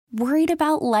Worried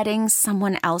about letting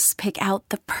someone else pick out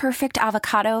the perfect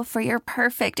avocado for your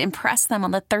perfect impress them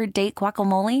on the third date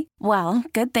guacamole? Well,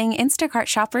 good thing Instacart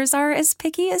shoppers are as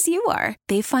picky as you are.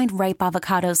 They find ripe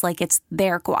avocados like it's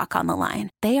their guac on the line.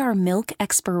 They are milk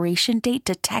expiration date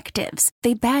detectives.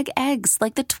 They bag eggs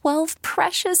like the 12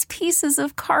 precious pieces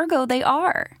of cargo they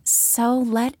are. So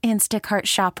let Instacart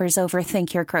shoppers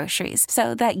overthink your groceries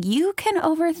so that you can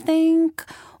overthink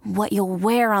what you'll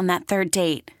wear on that third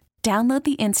date. Download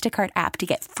the Instacart app to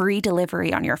get free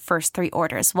delivery on your first 3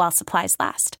 orders while supplies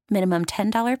last. Minimum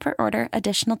 $10 per order.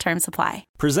 Additional terms apply.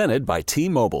 Presented by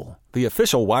T-Mobile, the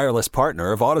official wireless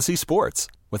partner of Odyssey Sports.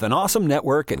 With an awesome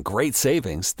network and great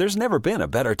savings, there's never been a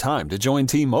better time to join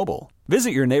T-Mobile. Visit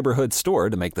your neighborhood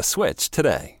store to make the switch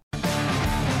today.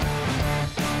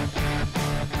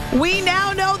 We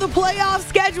now know the playoff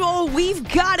schedule.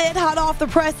 We've got it hot off the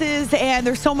presses, and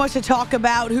there's so much to talk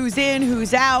about. Who's in,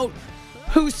 who's out,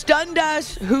 who stunned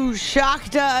us, who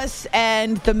shocked us,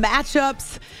 and the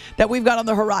matchups that we've got on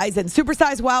the horizon.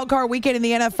 Supersized wildcard weekend in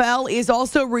the NFL is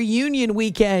also reunion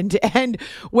weekend. And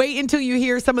wait until you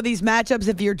hear some of these matchups.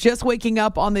 If you're just waking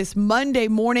up on this Monday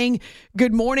morning,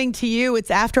 good morning to you.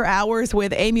 It's After Hours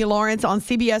with Amy Lawrence on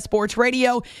CBS Sports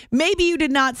Radio. Maybe you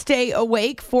did not stay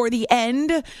awake for the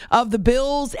end of the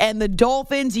Bills and the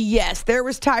Dolphins. Yes, there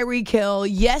was Tyreek Hill.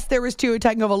 Yes, there was Tua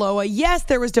Tagovailoa. Yes,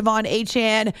 there was Devon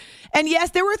Achane. And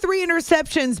yes, there were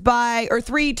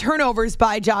 3 turnovers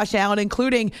by Josh Allen,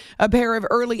 including a pair of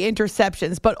early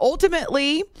interceptions. But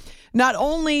ultimately, not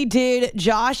only did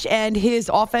Josh and his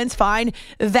offense find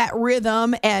that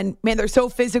rhythm, and man, they're so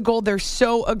physical, they're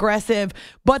so aggressive,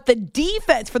 but the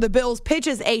defense for the Bills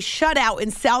pitches a shutout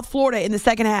in South Florida in the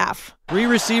second half. 3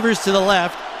 receivers to the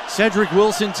left, Cedric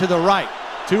Wilson to the right.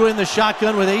 2 in the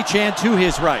shotgun with Achane to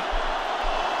his right.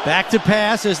 Back to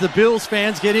pass as the Bills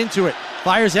fans get into it.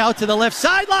 Fires out to the left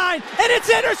sideline, and it's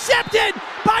intercepted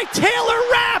by Taylor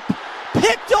Rapp.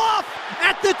 Picked off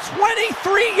at the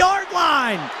 23-yard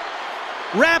line.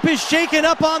 Rapp is shaken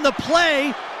up on the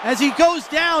play as he goes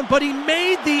down, but he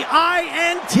made the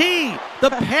INT. The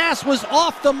pass was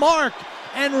off the mark,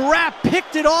 and Rapp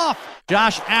picked it off.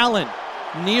 Josh Allen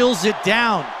kneels it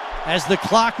down as the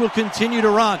clock will continue to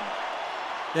run.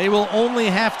 They will only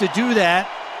have to do that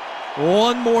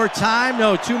 2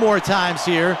 more times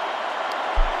here,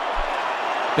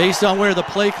 based on where the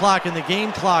play clock and the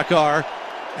game clock are,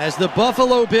 as the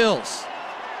Buffalo Bills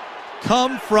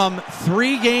come from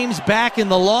 3 games back in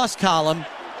the loss column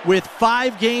with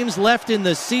 5 games left in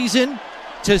the season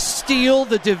to steal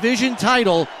the division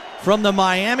title from the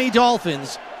Miami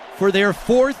Dolphins for their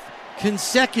 4th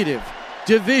consecutive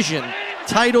division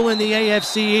title in the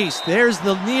AFC East. There's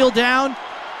the kneel down,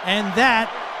 and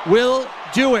that will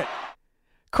do it.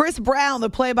 Chris Brown, the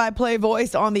play-by-play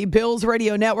voice on the Bills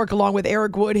radio network, along with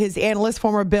Eric Wood, his analyst,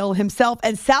 former Bill himself,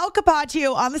 and Sal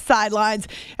Capaccio on the sidelines.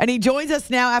 And he joins us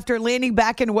now after landing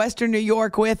back in Western New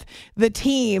York with the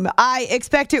team. I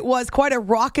expect it was quite a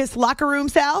raucous locker room,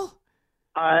 Sal?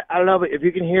 I don't know, but if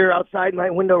you can hear outside my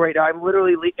window right now,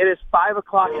 it is 5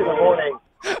 o'clock in the morning.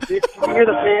 You can hear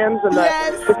the fans, and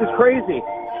yes. This is crazy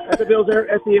at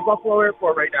the Buffalo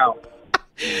Airport right now.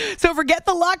 So forget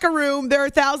the locker room. There are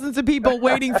thousands of people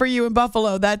waiting for you in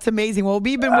Buffalo. That's amazing. Well,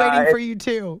 we've been waiting for you,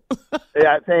 too.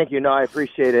 Yeah, thank you. No, I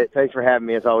appreciate it. Thanks for having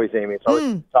me, as always, Amy. It's always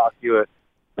good to talk to you,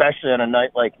 especially on a night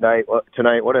like tonight.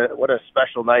 What a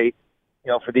special night,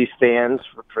 for these fans,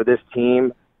 for this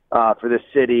team, for this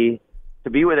city, to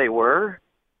be where they were,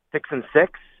 6-6,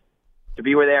 to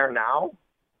be where they are now.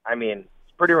 I mean,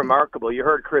 it's pretty remarkable. You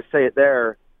heard Chris say it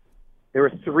there. They were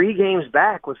 3 games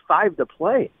back with 5 to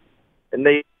play. And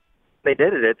they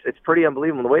did it. It's pretty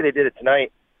unbelievable the way they did it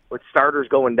tonight, with starters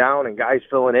going down and guys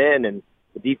filling in, and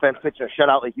the defense pitching a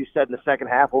shutout, like you said, in the second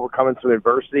half, overcoming some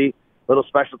adversity, little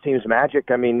special teams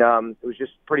magic. I mean, it was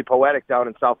just pretty poetic down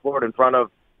in South Florida in front of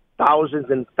thousands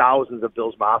and thousands of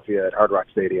Bills Mafia at Hard Rock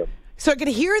Stadium. So I could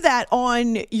hear that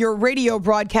on your radio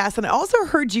broadcast, and I also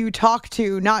heard you talk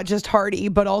to not just Hardy,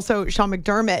 but also Sean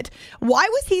McDermott. Why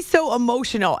was he so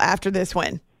emotional after this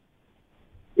win?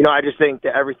 I just think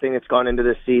that everything that's gone into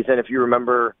this season, if you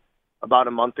remember about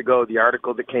a month ago, the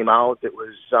article that came out that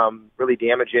was really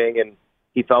damaging and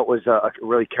he felt was a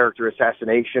really character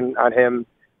assassination on him,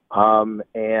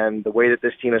 and the way that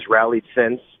this team has rallied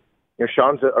since.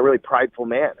 Sean's a really prideful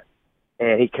man,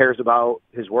 and he cares about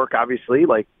his work, obviously,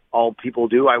 like all people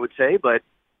do, I would say, but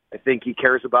I think he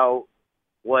cares about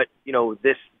what,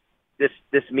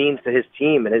 this means to his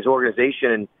team and his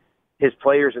organization and his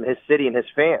players and his city and his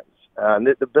fans.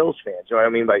 The Bills fans, what I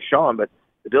mean by Sean, but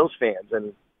the Bills fans.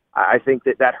 And I think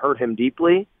that hurt him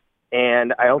deeply.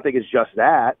 And I don't think it's just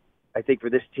that. I think for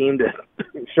this team to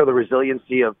show the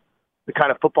resiliency of the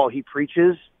kind of football he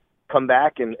preaches, come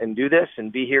back and do this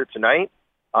and be here tonight,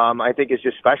 I think is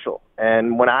just special.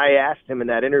 And when I asked him in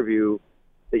that interview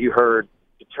that you heard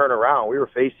to turn around, we were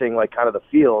facing like kind of the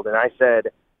field, and I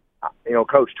said,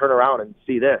 Coach, turn around and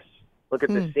see this. Look at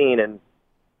this scene. And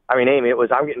I mean, Amy,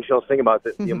 I'm getting chills thinking about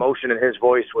it. The emotion in his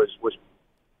voice was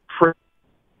pretty,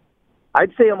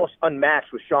 I'd say almost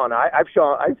unmatched with Sean. I've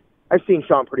seen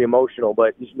Sean pretty emotional,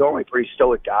 but he's normally a pretty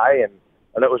stoic guy, and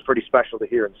that was pretty special to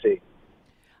hear and see.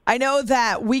 I know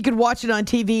that we could watch it on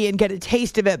TV and get a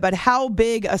taste of it, but how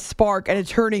big a spark and a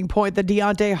turning point the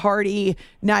Deontay Hardy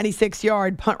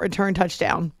 96-yard punt return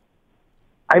touchdown?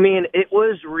 I mean, it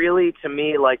was really, to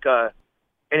me, like an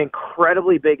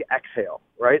incredibly big exhale,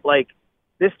 right? Like,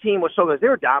 this team was so good. They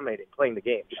were dominating playing the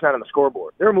game, just not on the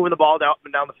scoreboard. They were moving the ball up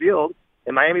and down the field,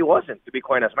 and Miami wasn't, to be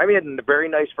quite honest. Miami had a very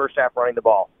nice first half running the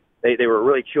ball. They were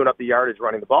really chewing up the yardage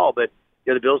running the ball, but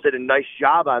the Bills did a nice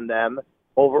job on them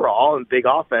overall and big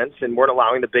offense and weren't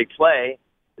allowing the big play.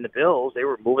 And the Bills, they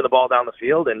were moving the ball down the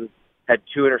field and had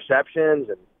 2 interceptions,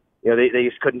 and they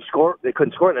just couldn't score. They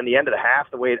couldn't score. And then the end of the half,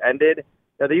 the way it ended,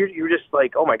 you were just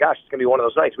like, oh my gosh, it's going to be one of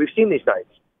those nights. We've seen these nights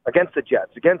against the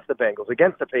Jets, against the Bengals,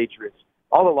 against the Patriots.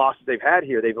 All the losses they've had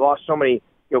here, they've lost so many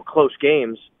close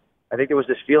games. I think there was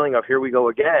this feeling of here we go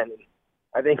again.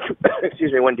 I think,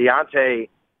 when Deontay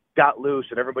got loose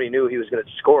and everybody knew he was going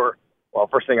to score, well,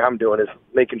 first thing I'm doing is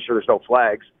making sure there's no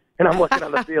flags. And I'm looking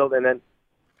on the field, and then,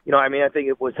 I think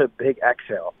it was a big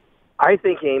exhale. I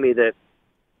think, Amy, that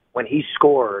when he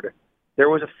scored, there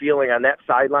was a feeling on that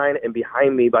sideline and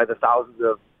behind me by the thousands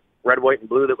of red, white, and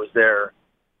blue that was there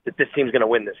that this team's going to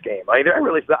win this game. I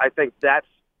think that's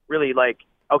really like,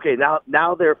 okay,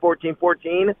 now they're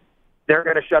 14-14. They're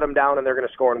going to shut them down, and they're going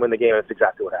to score and win the game. That's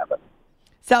exactly what happened.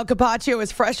 Sal Capaccio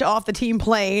is fresh off the team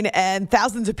plane, and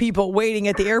thousands of people waiting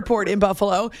at the airport in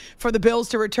Buffalo for the Bills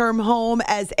to return home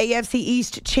as AFC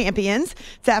East champions.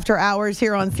 It's after hours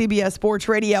here on CBS Sports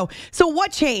Radio. So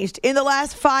what changed in the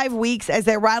last 5 weeks as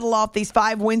they rattle off these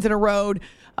 5 wins in a row,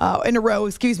 on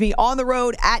the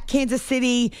road at Kansas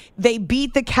City? They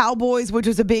beat the Cowboys, which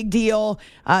was a big deal.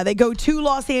 They go to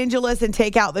Los Angeles and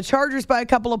take out the Chargers by a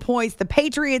couple of points. The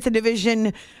Patriots, a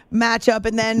division matchup,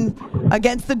 and then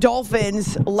against the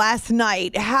Dolphins last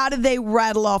night. How did they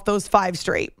rattle off those 5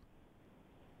 straight?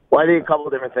 Well, I think a couple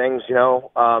of different things.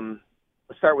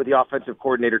 Let's start with the offensive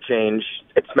coordinator change.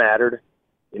 It's mattered.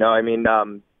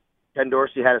 Ken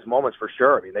Dorsey had his moments for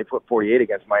sure. They put 48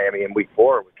 against Miami in Week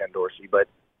 4 with Ken Dorsey, but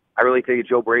I really think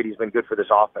Joe Brady's been good for this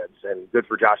offense and good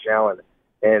for Josh Allen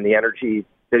and the energy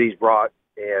that he's brought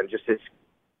and just his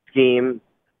scheme,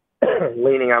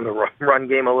 leaning on the run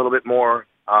game a little bit more,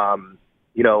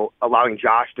 allowing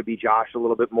Josh to be Josh a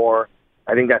little bit more.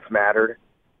 I think that's mattered.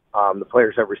 The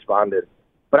players have responded.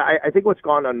 But I think what's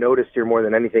gone unnoticed here more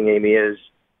than anything, Amy, is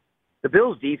the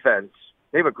Bills' defense.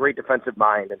 They have a great defensive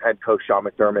mind and head coach Sean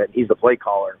McDermott. He's the play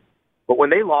caller. But when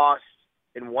they lost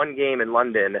in one game in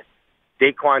London,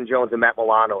 Daquan Jones and Matt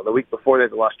Milano, the week before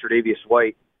they lost Tre'Davious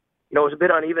White, it was a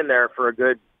bit uneven there for a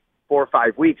good 4 or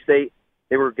 5 weeks. They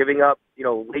were giving up,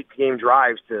 late game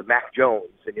drives to Mac Jones,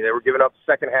 and they were giving up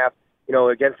second half,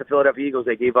 against the Philadelphia Eagles.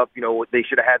 They gave up, they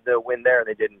should have had the win there, and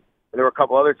they didn't. And there were a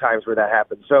couple other times where that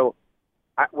happened. So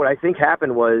what I think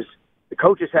happened was the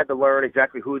coaches had to learn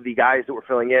exactly who the guys that were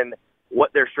filling in,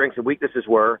 what their strengths and weaknesses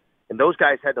were, and those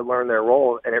guys had to learn their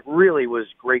role, and it really was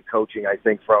great coaching, I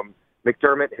think, from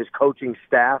McDermott, his coaching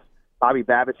staff, Bobby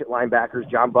Babbitt at linebackers,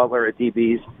 John Butler at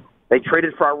DBs. They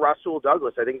traded for our Rasul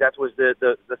Douglas. I think that was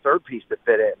the third piece that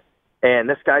fit in, and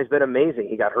this guy's been amazing.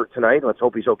 He got hurt tonight. Let's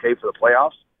hope he's okay for the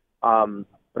playoffs.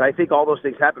 But I think all those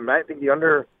things happened. But I think the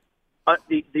under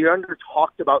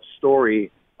talked about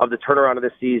story of the turnaround of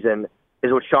this season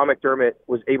is what Sean McDermott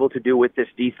was able to do with this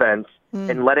defense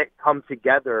and let it come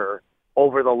together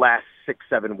over the last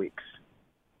 6-7 weeks.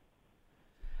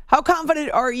 How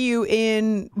confident are you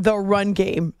in the run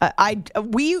game?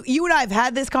 You and I have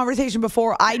had this conversation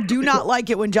before. I do not like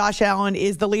it when Josh Allen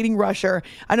is the leading rusher.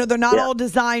 I know they're not all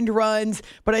designed runs,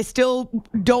 but I still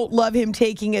don't love him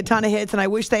taking a ton of hits, and I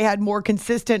wish they had more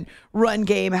consistent run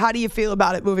game. How do you feel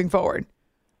about it moving forward?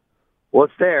 Well,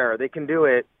 it's there. They can do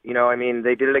it.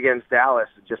 They did it against Dallas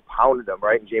and just pounded them,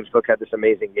 right? And James Cook had this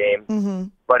amazing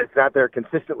game. But it's not there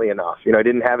consistently enough. I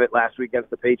didn't have it last week against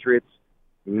the Patriots.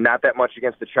 Not that much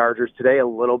against the Chargers. Today, a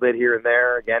little bit here and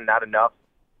there. Again, not enough.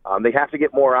 They have to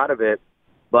get more out of it.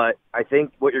 But I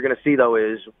think what you're going to see, though,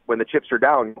 is when the chips are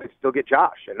down, you still get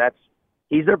Josh. And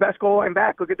he's their best goal line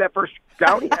back. Look at that first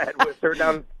down he had with third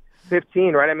down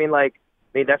 15, right?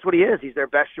 That's what he is. He's their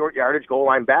best short yardage goal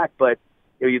line back. But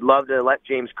you'd love to let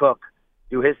James Cook,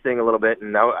 do his thing a little bit.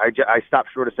 And now I stopped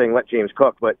short of saying let James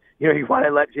cook, but you want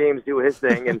to let James do his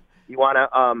thing, and you want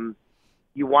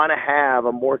to have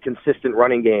a more consistent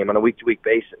running game on a week-to-week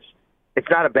basis. It's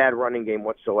not a bad running game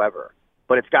whatsoever,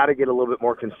 but it's got to get a little bit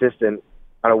more consistent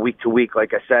on a week-to-week,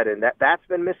 like I said, and that's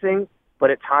been missing. But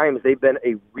at times they've been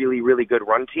a really, really good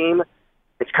run team.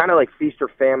 It's kind of like feast or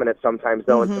famine at sometimes,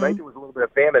 though. And tonight there was a little bit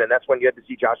of famine, and that's when you had to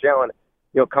see Josh Allen,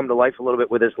 come to life a little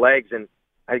bit with his legs. And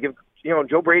I give,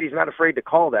 Joe Brady's not afraid to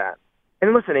call that.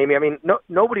 And listen, Amy, I mean,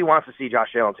 nobody wants to see Josh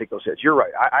Allen take those hits. You're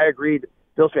right. I agreed,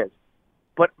 Bills fans.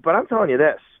 But I'm telling you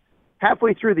this: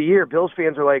 halfway through the year, Bills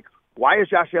fans are like, "Why is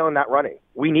Josh Allen not running?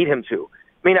 We need him to."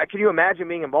 I mean, can you imagine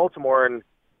being in Baltimore and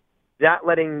not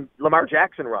letting Lamar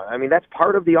Jackson run? I mean, that's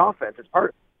part of the offense. It's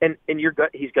part, and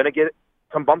he's going to get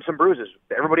some bumps and bruises.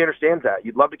 Everybody understands that.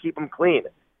 You'd love to keep him clean,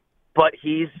 but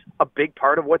he's a big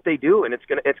part of what they do, and it's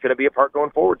gonna be a part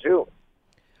going forward too.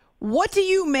 What do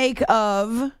you make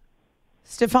of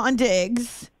Stephon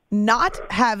Diggs not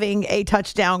having a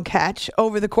touchdown catch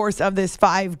over the course of this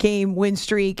 5-game win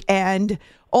streak and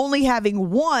only having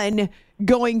one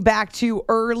going back to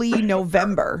early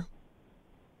November?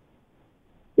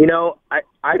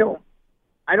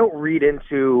 I don't read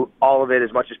into all of it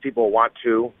as much as people want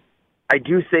to. I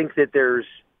do think that there's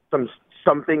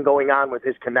something going on with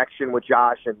his connection with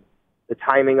Josh and the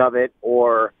timing of it,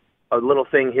 or a little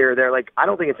thing here or there. Like, I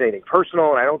don't think it's anything personal,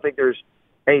 and I don't think there's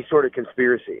any sort of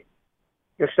conspiracy.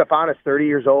 Stephon is 30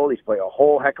 years old. He's played a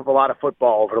whole heck of a lot of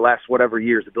football over the last whatever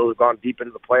years. The Bills have gone deep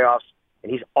into the playoffs,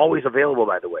 and he's always available,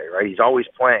 by the way, right? He's always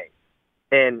playing.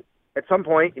 And at some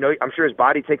point, I'm sure his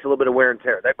body takes a little bit of wear and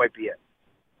tear. That might be it.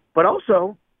 But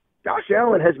also, Josh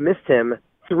Allen has missed him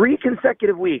 3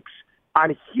 consecutive weeks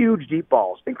on huge deep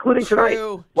balls, including tonight.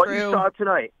 What you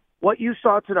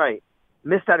saw tonight,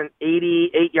 missed out an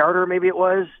 88-yarder, maybe it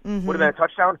was, would have been a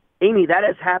touchdown. Amy, that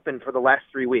has happened for the last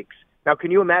 3 weeks. Now,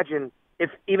 can you imagine if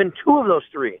even 2 of those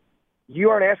 3, you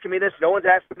aren't asking me this, no one's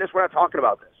asking this, we're not talking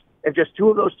about this, if just 2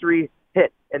 of those 3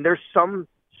 hit, and there's some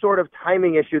sort of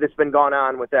timing issue that's been going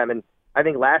on with them. And I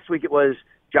think last week it was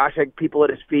Josh had people at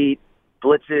his feet,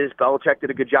 blitzes, Belichick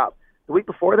did a good job. The week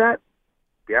before that,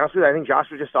 to be honest with you, I think Josh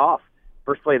was just off.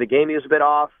 First play of the game, he was a bit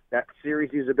off. That series,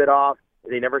 he was a bit off.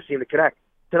 They never seemed to connect.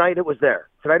 Tonight, it was there.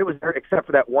 Except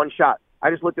for that one shot.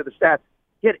 I just looked at the stats.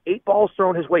 He had 8 balls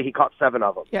thrown his way. He caught 7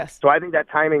 of them. Yes. So I think that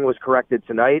timing was corrected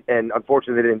tonight, and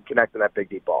unfortunately, they didn't connect on that big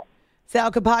deep ball.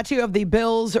 Sal Capaccio of the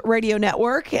Bills Radio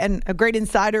Network and a great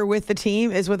insider with the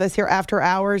team is with us here after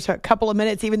hours. A couple of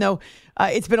minutes, even though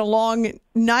it's been a long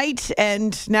night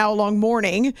and now a long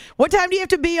morning. What time do you have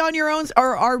to be on your own,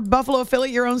 or our Buffalo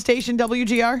affiliate, your own station,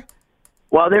 WGR?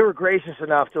 Well, they were gracious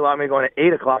enough to allow me to go in at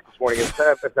 8 o'clock this morning instead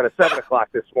of 7 o'clock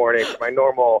this morning for my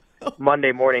normal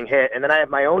Monday morning hit. And then I have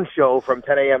my own show from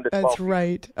 10 a.m. to 12. That's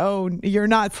right. Oh, you're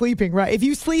not sleeping, right? If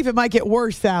you sleep, it might get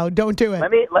worse, Sal. Don't do it.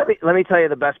 Let me tell you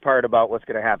the best part about what's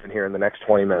going to happen here in the next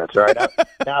 20 minutes, all right?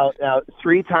 now,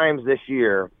 3 times this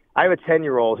year, I have a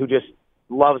 10-year-old who just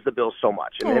loves the Bills so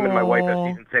much. And him and my wife have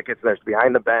season tickets. They're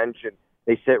behind the bench, and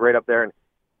they sit right up there.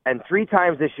 And 3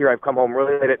 times this year, I've come home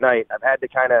really late at night. I've had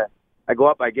to I go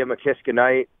up, I give him a kiss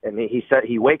goodnight, and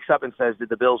he wakes up and says, "Did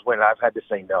the Bills win?" And I've had to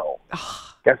say no.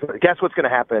 Guess what's going to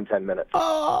happen in 10 minutes?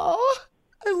 Oh,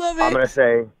 I love it. I'm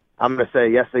going to say,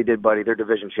 yes, they did, buddy. They're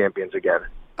division champions again.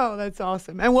 Oh, that's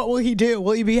awesome. And what will he do?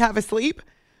 Will he be half asleep?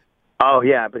 Oh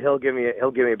yeah, but he'll give me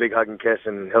a big hug and kiss,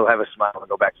 and he'll have a smile and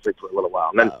go back to sleep for a little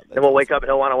while, and then we'll wake up and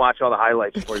he'll want to watch all the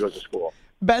highlights before he goes to school.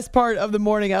 Best part of the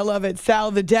morning. I love it.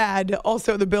 Sal, the dad,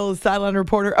 also the Bills sideline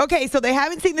reporter. Okay, so they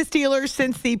haven't seen the Steelers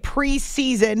since the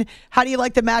preseason. How do you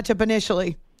like the matchup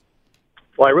initially?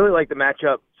 Well, I really like the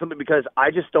matchup simply because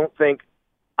I think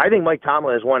Mike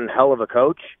Tomlin is one hell of a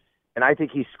coach, and I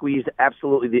think he's squeezed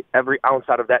absolutely every ounce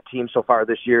out of that team so far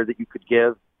this year that you could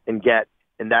give and get,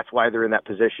 and that's why they're in that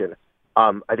position.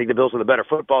 I think the Bills are the better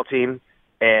football team.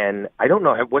 And I don't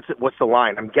know, what's the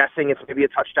line? I'm guessing it's maybe a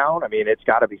touchdown. I mean, it's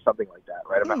got to be something like that,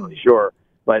 right? I'm not really sure.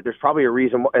 But there's probably a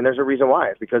reason, and there's a reason why.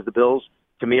 It's because the Bills,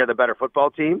 to me, are the better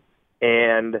football team,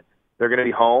 and they're going to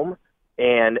be home.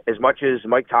 And as much as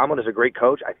Mike Tomlin is a great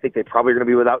coach, I think they probably are going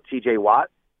to be without T.J. Watt.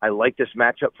 I like this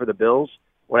matchup for the Bills.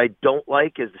 What I don't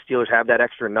like is the Steelers have that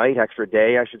extra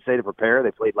day, I should say, to prepare. They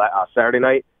played Saturday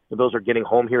night. The Bills are getting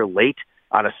home here late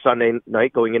on a Sunday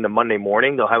night going into Monday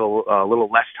morning. They'll have a little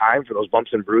less time for those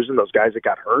bumps and bruising, those guys that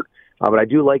got hurt. But I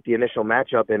do like the initial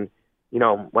matchup. And,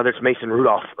 whether it's Mason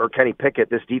Rudolph or Kenny Pickett,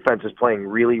 this defense is playing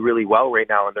really, really well right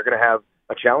now, and they're going to have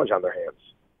a challenge on their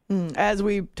hands. As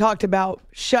we talked about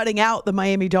shutting out the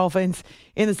Miami Dolphins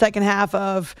in the second half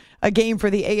of a game for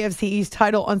the AFC East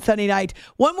title on Sunday night.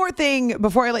 One more thing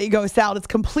before I let you go, Sal. It's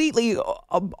completely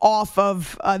off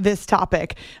of this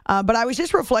topic, but I was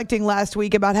just reflecting last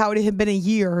week about how it had been a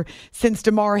year since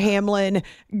Damar Hamlin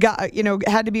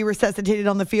had to be resuscitated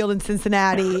on the field in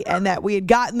Cincinnati, and that we had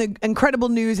gotten the incredible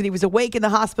news and he was awake in the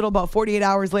hospital about 48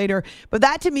 hours later. But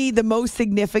that, to me, the most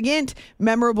significant,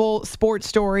 memorable sports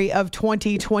story of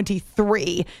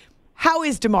 2023. How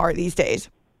is Damar these days?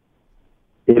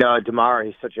 Damar,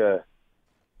 he's such a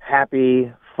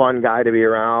happy, fun guy to be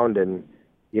around. And,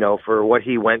 for what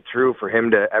he went through, for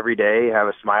him to every day have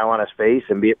a smile on his face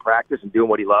and be at practice and doing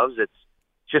what he loves, it's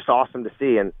just awesome to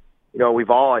see. And, we've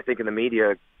all, I think, in the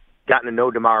media gotten to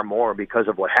know Damar more because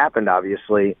of what happened,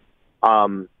 obviously.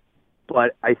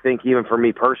 But I think even for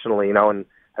me personally, and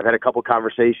I've had a couple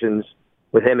conversations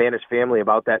with him and his family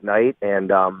about that night.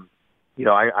 And,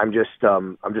 I'm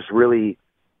just really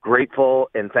grateful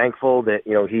and thankful that,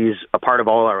 he's a part of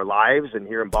all our lives and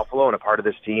here in Buffalo and a part of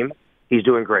this team. He's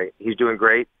doing great.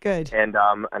 Good. And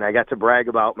I got to brag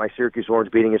about my Syracuse Orange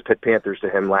beating his Pitt Panthers to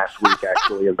him last week,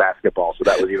 actually, in basketball. So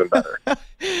that was even better.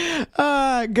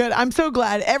 Good. I'm so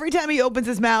glad. Every time he opens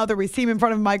his mouth or we see him in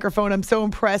front of a microphone, I'm so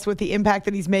impressed with the impact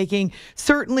that he's making.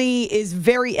 Certainly is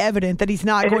very evident that he's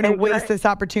not going to waste this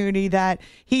opportunity that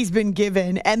he's been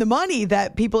given and the money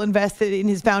that people invested in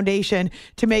his foundation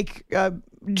to make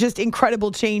just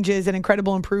incredible changes and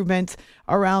incredible improvements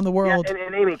around the world. Yeah,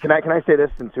 and Amy, can I say this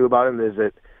too about him is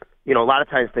that, a lot of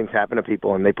times things happen to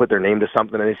people and they put their name to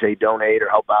something and they say donate or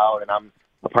help out, and I'm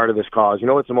a part of this cause.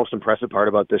 What's the most impressive part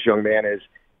about this young man is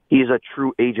he's a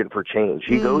true agent for change.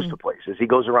 He goes to places. He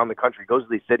goes around the country, goes to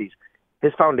these cities.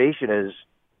 His foundation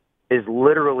is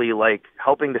literally like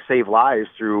helping to save lives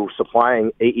through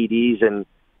supplying AEDs and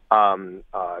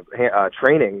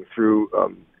training through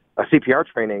CPR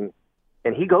training.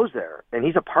 And he goes there, and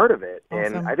he's a part of it.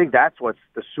 Awesome. And I think that's what's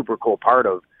the super cool part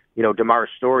of, Damar's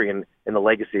story and the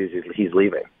legacies he's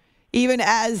leaving. Even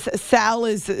as Sal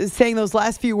is saying those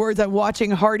last few words, I'm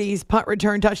watching Hardy's punt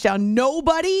return touchdown.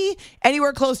 Nobody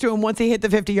anywhere close to him once he hit the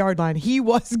 50-yard line. He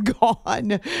was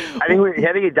gone. I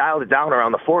think he dialed it down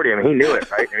around the 40. I mean, he knew it,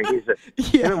 right? I mean,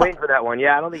 he's been waiting for that one.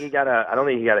 Yeah, I don't think he got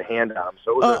a hand on him.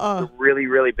 So it was a really,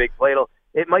 really big play.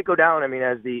 It might go down,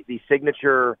 as the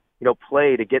signature,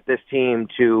 play to get this team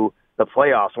to the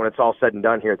playoffs when it's all said and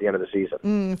done here at the end of the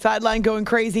season. Sideline going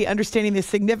crazy, understanding the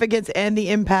significance and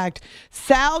the impact.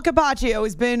 Sal Capaccio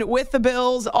has been with the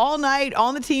Bills all night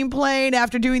on the team plane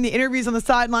after doing the interviews on the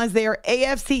sidelines. They are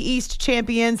AFC East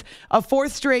champions, a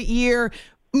fourth straight year.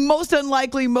 Most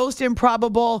unlikely, most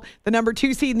improbable, the number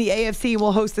 2 seed in the AFC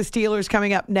will host the Steelers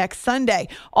coming up next Sunday.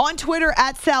 On Twitter,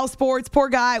 @SalSports, poor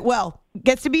guy,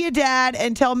 gets to be a dad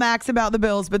and tell Max about the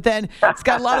Bills, but then it's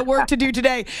got a lot of work to do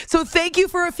today. So thank you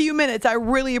for a few minutes. I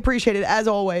really appreciate it, as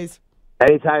always.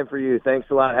 Anytime for you.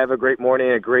 Thanks a lot. Have a great morning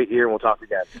and a great year, and we'll talk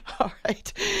again. All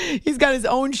right. He's got his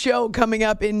own show coming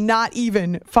up in not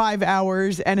even 5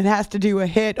 hours, and it has to do a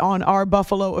hit on our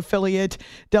Buffalo affiliate,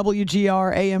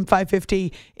 WGR AM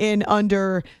 550, in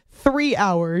under 3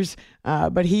 hours.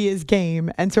 But he is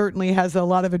game and certainly has a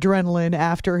lot of adrenaline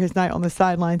after his night on the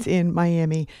sidelines in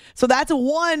Miami. So that's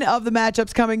one of the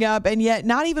matchups coming up, and yet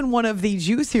not even one of the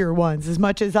juicier ones. As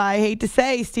much as I hate to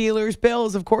say Steelers,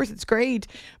 Bills, of course it's great.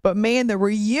 But man, the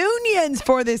reunions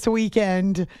for this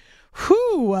weekend.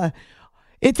 Whew.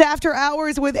 It's After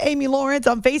Hours with Amy Lawrence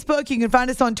on Facebook. You can find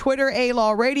us on Twitter,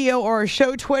 A-Law Radio, or our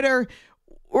show Twitter.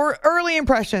 Or early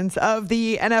impressions of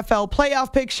the NFL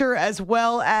playoff picture, as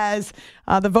well as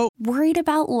the vote. Worried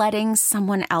about letting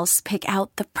someone else pick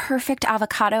out the perfect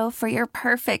avocado for your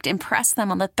perfect impress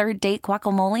them on the third date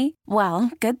guacamole?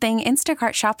 Well, good thing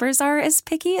Instacart shoppers are as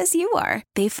picky as you are.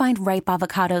 They find ripe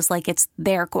avocados like it's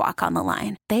their guac on the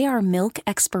line. They are milk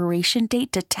expiration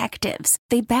date detectives.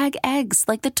 They bag eggs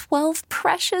like the 12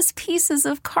 precious pieces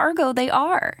of cargo they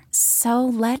are. So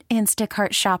let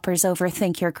Instacart shoppers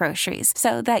overthink your groceries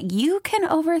so that you can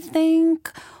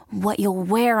overthink what you'll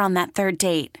wear on that third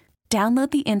date. Download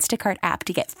the Instacart app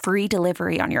to get free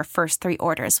delivery on your first 3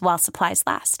 orders while supplies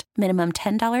last. Minimum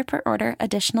 $10 per order.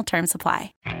 Additional terms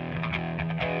apply.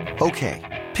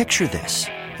 Okay, picture this.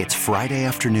 It's Friday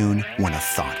afternoon when a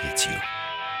thought hits you.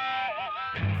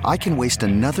 I can waste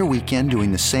another weekend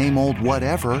doing the same old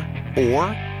whatever, or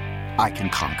I can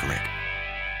conquer it.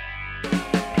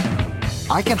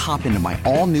 I can hop into my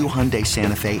all-new Hyundai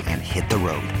Santa Fe and hit the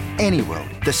road. Any road.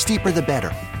 The steeper, the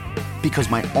better.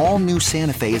 Because my all-new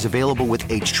Santa Fe is available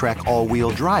with H-Track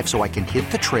all-wheel drive, so I can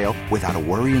hit the trail without a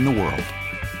worry in the world.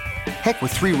 Heck,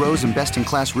 with 3 rows and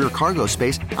best-in-class rear cargo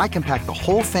space, I can pack the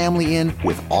whole family in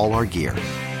with all our gear.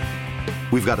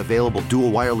 We've got available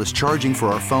dual wireless charging for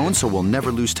our phones, so we'll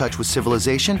never lose touch with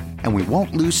civilization, and we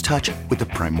won't lose touch with the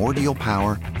primordial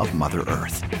power of Mother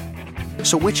Earth.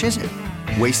 So which is it?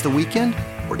 Waste the weekend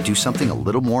or do something a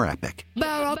little more epic?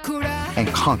 And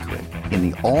conquer it in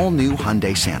the all-new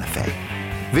Hyundai Santa Fe.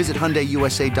 Visit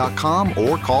HyundaiUSA.com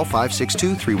or call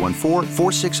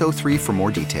 562-314-4603 for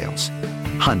more details.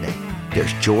 Hyundai,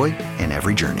 there's joy in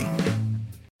every journey.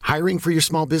 Hiring for your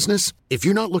small business? If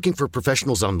you're not looking for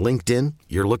professionals on LinkedIn,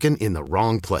 you're looking in the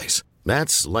wrong place.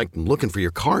 That's like looking for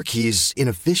your car keys in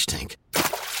a fish tank.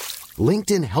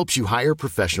 LinkedIn helps you hire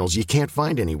professionals you can't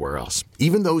find anywhere else,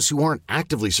 even those who aren't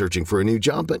actively searching for a new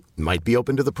job but might be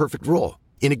open to the perfect role.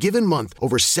 In a given month,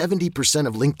 over 70%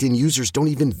 of LinkedIn users don't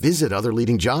even visit other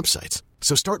leading job sites.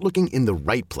 So start looking in the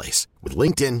right place. With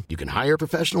LinkedIn, you can hire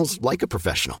professionals like a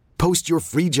professional. Post your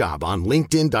free job on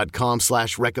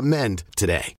linkedin.com/recommend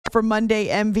today. For Monday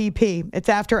MVP, it's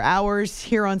After Hours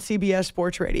here on CBS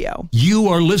Sports Radio. You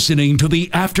are listening to the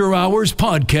After Hours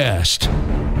podcast.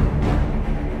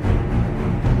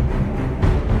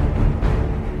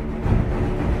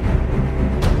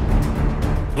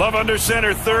 Love under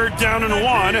center, third down and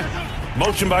one.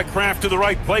 Motion by Kraft to the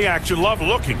right, play action. Love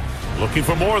looking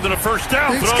for more than a first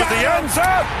down. Throws the end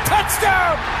zone.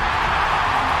 Touchdown!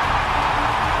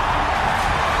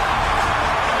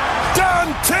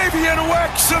 Dontavian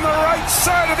Wex in the right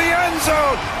side of the end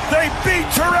zone. They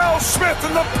beat Terrell Smith,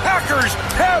 and the Packers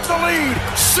have the lead,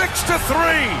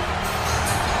 6-3.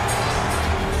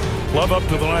 Love up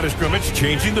to the line of scrimmage,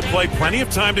 changing the play. Plenty of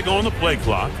time to go on the play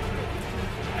clock.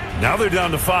 Now they're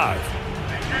down to 5.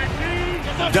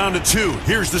 Down to 2.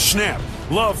 Here's the snap.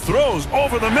 Love throws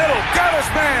over the middle. Got his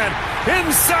man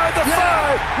inside the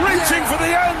 5. Reaching for the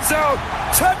end zone.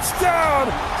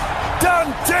 Touchdown.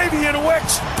 Dontavian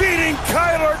Wex beating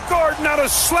Kyler Gordon on a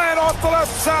slant off the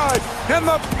left side. And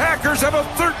the Packers have a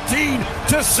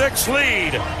 13-6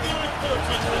 lead.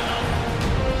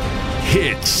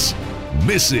 Hits,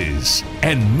 misses,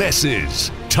 and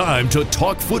messes. Time to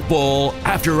talk football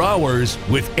after hours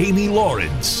with Amy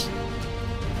Lawrence.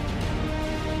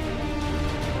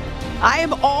 I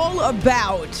am all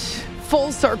about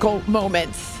full circle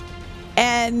moments.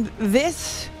 And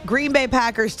this Green Bay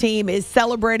Packers team is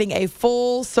celebrating a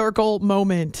full circle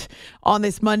moment on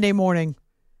this Monday morning.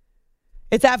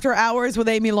 It's After Hours with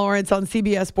Amy Lawrence on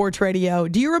CBS Sports Radio.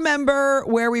 Do you remember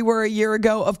where we were a year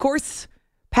ago? Of course,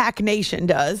 Pack Nation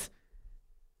does.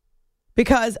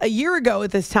 Because a year ago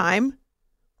at this time,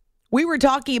 we were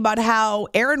talking about how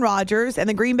Aaron Rodgers and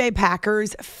the Green Bay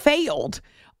Packers failed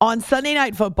on Sunday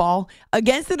Night Football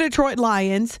against the Detroit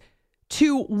Lions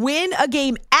to win a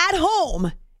game at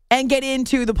home and get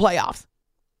into the playoffs.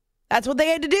 That's what they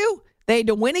had to do. They had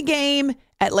to win a game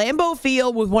at Lambeau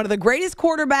Field with one of the greatest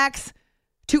quarterbacks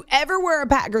to ever wear a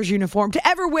Packers uniform, to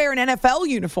ever wear an NFL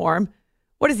uniform.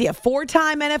 What is he, a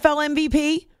 4-time NFL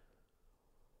MVP?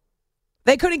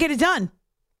 They couldn't get it done.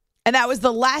 And that was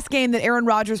the last game that Aaron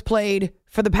Rodgers played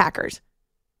for the Packers.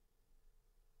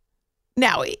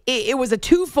 Now, it was a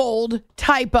twofold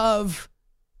type of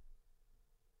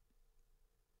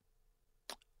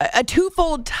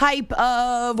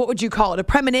what would you call it? A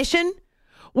premonition,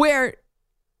 where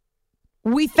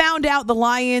we found out the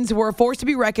Lions were a force to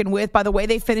be reckoned with by the way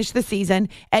they finished the season.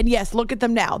 And yes, look at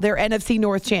them now. They're NFC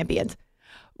North champions.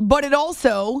 But it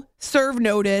also served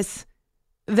notice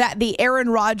that the Aaron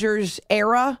Rodgers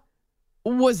era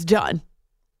was done.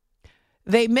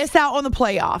 They miss out on the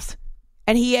playoffs,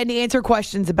 and he had to answer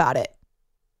questions about it.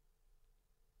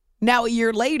 Now, a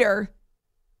year later,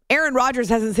 Aaron Rodgers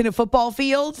hasn't seen a football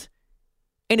field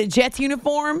in a Jets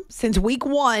uniform since week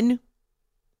 1,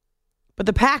 but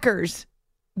the Packers,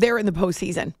 they're in the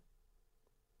postseason.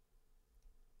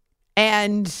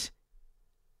 And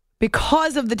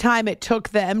because of the time it took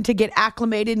them to get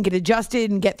acclimated and get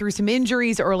adjusted and get through some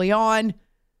injuries early on,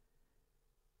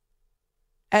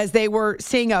 as they were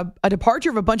seeing a departure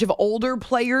of a bunch of older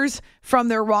players from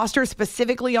their roster,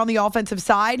 specifically on the offensive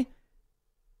side.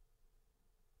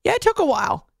 Yeah, it took a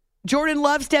while. Jordan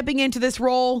Love stepping into this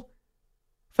role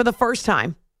for the first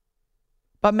time.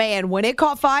 But man, when he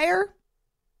caught fire,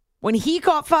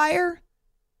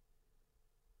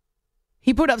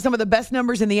 he put up some of the best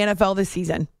numbers in the NFL this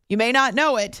season. You may not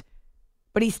know it,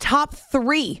 but he's top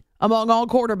 3 among all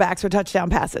quarterbacks with touchdown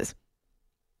passes.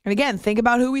 And again, think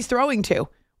about who he's throwing to.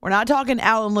 We're not talking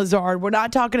Alan Lazard. We're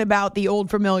not talking about the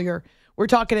old familiar. We're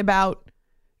talking about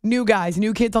new guys,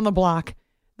 new kids on the block.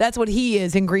 That's what he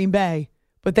is in Green Bay,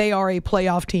 but they are a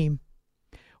playoff team.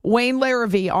 Wayne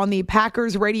Larrivee on the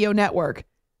Packers radio network.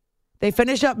 They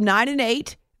finish up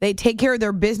 9-8. They take care of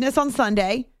their business on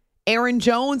Sunday. Aaron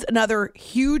Jones, another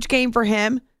huge game for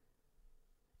him.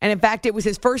 And in fact, it was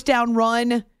his first down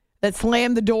run that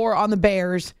slammed the door on the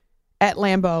Bears at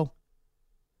Lambeau.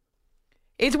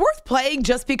 It's worth playing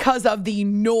just because of the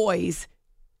noise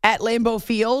at Lambeau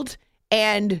Field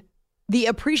and the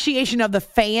appreciation of the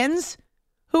fans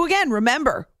who, again,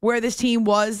 remember where this team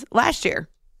was last year.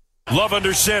 Love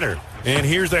under center. And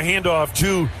here's the handoff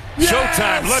to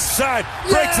Showtime. Left side.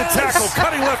 Breaks the tackle.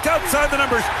 Cutting left outside the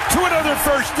numbers to another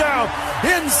first down.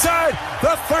 Inside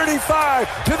the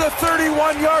 35 to the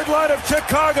 31-yard line of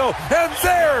Chicago. And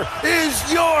there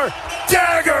is your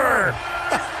dagger.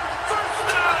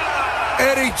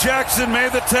 Eddie Jackson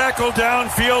made the tackle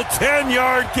downfield.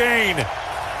 10-yard gain.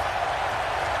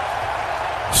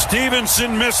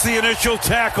 Stevenson missed the initial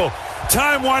tackle.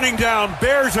 Time winding down.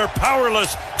 Bears are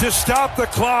powerless to stop the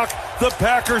clock. The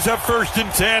Packers have 1st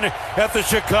and 10 at the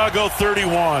Chicago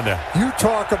 31. You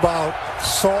talk about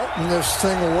salting this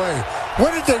thing away.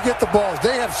 When did they get the ball?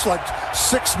 They have like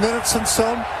 6 minutes and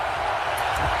some.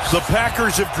 The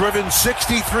Packers have driven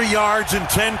 63 yards in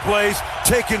 10 plays,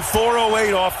 taken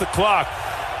 4:08 off the clock.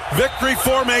 Victory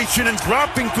formation and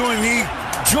dropping to a knee,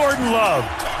 Jordan Love.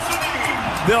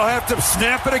 They'll have to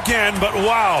snap it again, but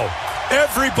wow.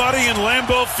 Everybody in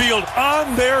Lambeau Field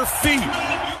on their feet.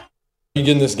 You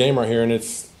get in this game right here, and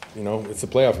it's a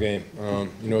playoff game.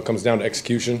 It comes down to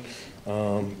execution,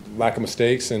 lack of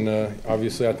mistakes, and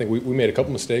obviously I think we made a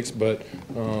couple mistakes, but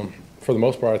for the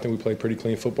most part I think we played pretty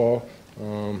clean football,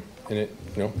 and it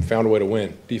found a way to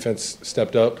win. Defense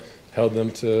stepped up, held them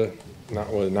to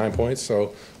 9 points,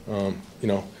 so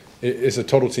it's a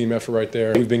total team effort right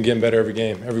there. We've been getting better every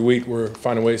game. Every week we're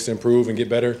finding ways to improve and get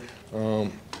better. Now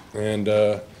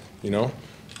we're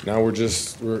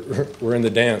in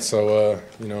the dance. So,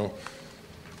 we're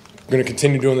going to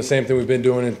continue doing the same thing we've been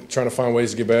doing and trying to find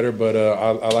ways to get better. But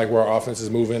I like where our offense is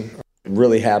moving.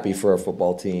 Really happy for our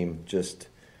football team. Just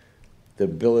the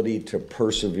ability to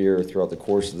persevere throughout the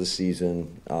course of the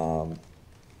season, to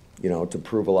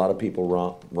prove a lot of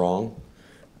people wrong.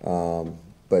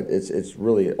 But it's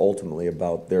really ultimately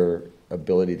about their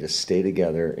ability to stay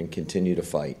together and continue to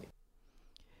fight.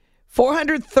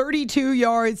 432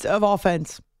 yards of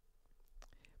offense.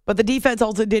 But the defense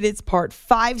also did its part.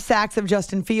 5 sacks of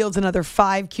Justin Fields, another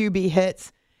 5 QB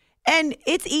hits. And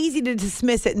it's easy to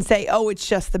dismiss it and say, oh, it's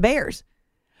just the Bears.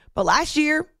 But last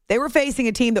year, they were facing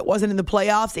a team that wasn't in the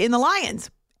playoffs in the Lions,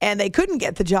 and they couldn't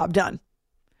get the job done.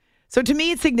 So to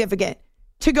me, it's significant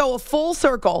to go a full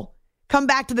circle, come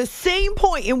back to the same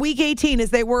point in Week 18 as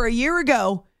they were a year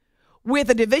ago with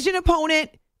a division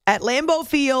opponent at Lambeau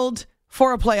Field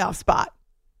for a playoff spot.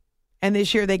 And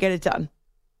this year they get it done.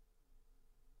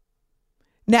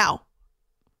 Now,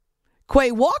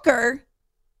 Quay Walker,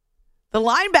 the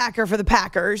linebacker for the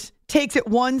Packers, takes it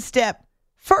one step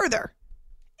further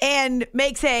and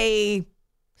makes a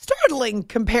startling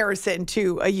comparison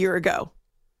to a year ago.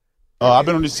 I've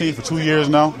been on this team for 2 years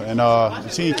now, and the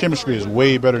team chemistry is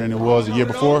way better than it was the year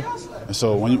before. And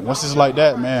so once it's like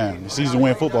that, man, it's easy to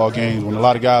win football games when a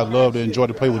lot of guys love to enjoy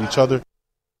to play with each other.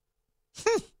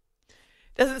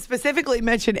 Doesn't specifically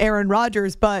mention Aaron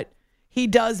Rodgers, but he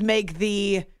does make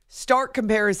the stark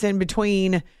comparison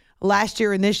between last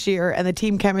year and this year and the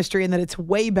team chemistry, and that it's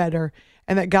way better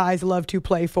and that guys love to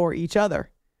play for each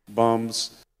other.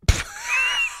 Bums.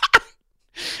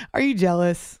 Are you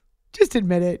jealous? Just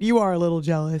admit it. You are a little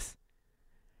jealous.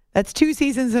 That's 2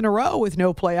 seasons in a row with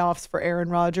no playoffs for Aaron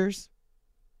Rodgers.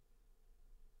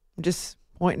 I'm just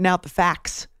pointing out the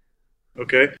facts.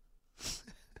 Okay.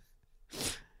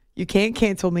 You can't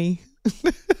cancel me.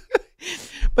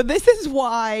 But this is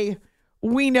why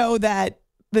we know that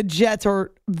the Jets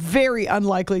are very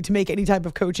unlikely to make any type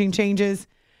of coaching changes,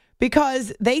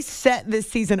 because they set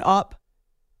this season up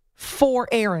for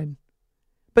Aaron.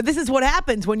 But this is what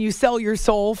happens when you sell your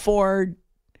soul for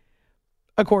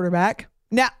a quarterback.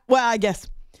 Now, well, I guess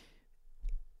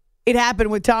it happened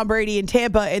with Tom Brady in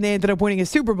Tampa, and they ended up winning a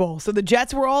Super Bowl. So the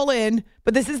Jets were all in,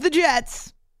 but this is the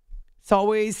Jets. It's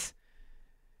always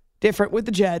different with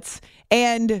the Jets.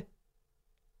 And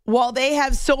while they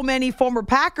have so many former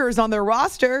Packers on their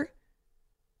roster,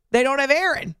 they don't have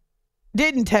Aaron.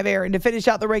 Didn't have Aaron to finish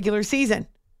out the regular season.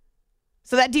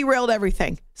 So that derailed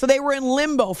everything. So they were in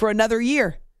limbo for another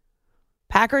year.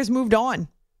 Packers moved on.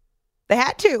 They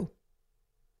had to.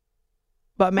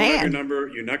 But man,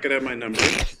 You're not going to have my number.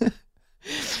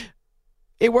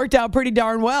 It worked out pretty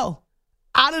darn well.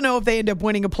 I don't know if they end up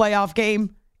winning a playoff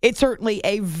game. It's certainly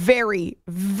a very,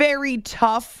 very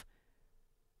tough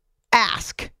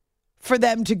ask for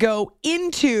them to go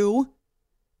into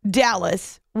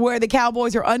Dallas, where the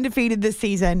Cowboys are undefeated this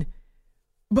season.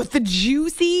 But the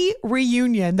juicy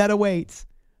reunion that awaits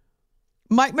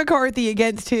Mike McCarthy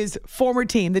against his former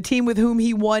team, the team with whom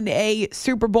he won a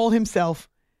Super Bowl himself.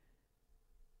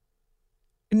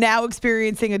 Now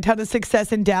experiencing a ton of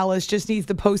success in Dallas, just needs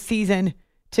the postseason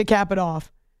to cap it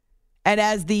off. And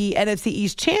as the NFC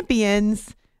East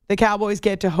champions, the Cowboys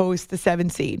get to host the 7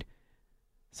 seed.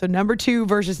 So number 2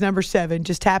 versus number 7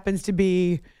 just happens to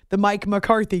be the Mike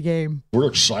McCarthy game. We're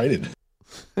excited.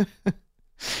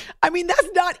 I mean, that's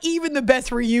not even the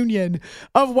best reunion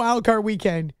of Wildcard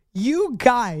Weekend. You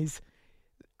guys,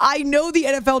 I know the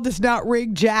NFL does not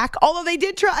rig jack, although they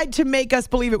did try to make us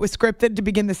believe it was scripted to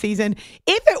begin the season.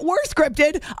 If it were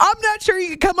scripted, I'm not sure you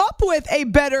could come up with a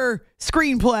better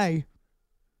screenplay.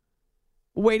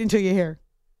 Wait until you hear.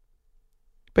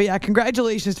 But yeah,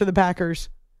 congratulations to the Packers.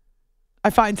 I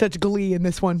find such glee in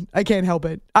this one. I can't help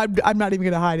it. I'm not even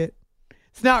going to hide it.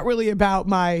 It's not really about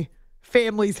my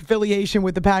family's affiliation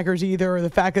with the Packers either, or the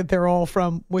fact that they're all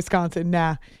from Wisconsin.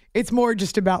 Nah, it's more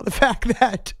just about the fact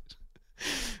that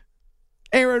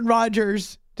Aaron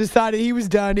Rodgers decided he was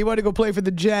done. He wanted to go play for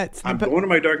the Jets. I'm going to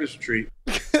my darkest retreat.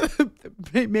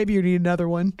 Maybe you need another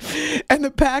one. And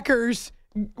the Packers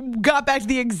got back to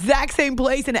the exact same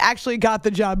place and actually got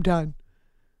the job done.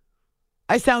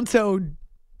 I sound so...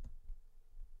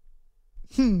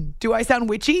 Do I sound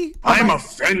witchy? I'm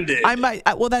offended. I might.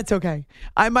 Well, that's okay.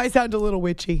 I might sound a little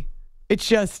witchy. It's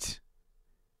just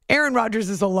Aaron Rodgers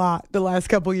is a lot the last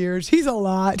couple years. He's a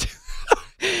lot.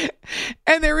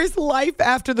 And there is life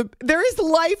after the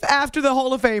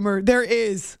Hall of Famer. There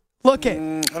is. Look it.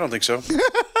 I don't think so.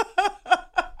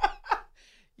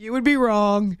 You would be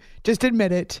wrong. Just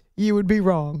admit it. You would be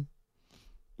wrong.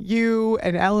 You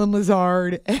and Alan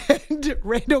Lazard and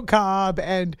Randall Cobb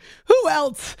and who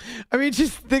else? I mean,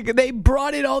 they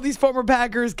brought in all these former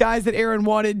Packers, guys that Aaron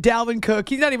wanted. Dalvin Cook,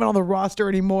 he's not even on the roster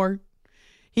anymore.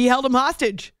 He held him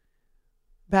hostage.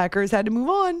 Packers had to move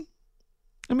on.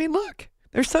 I mean, look,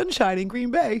 there's sunshine in Green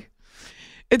Bay.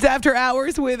 It's After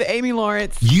Hours with Amy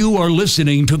Lawrence. You are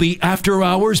listening to the After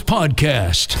Hours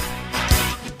podcast.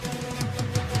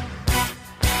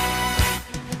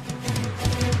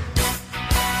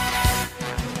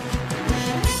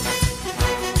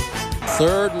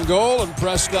 Third and goal, and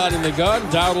Prescott in the gun.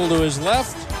 Dowdle to his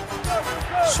left.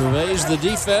 Surveys the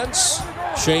defense.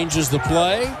 Changes the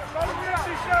play.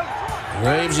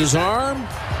 Waves his arm.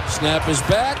 Snap is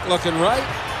back. Looking right.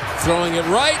 Throwing it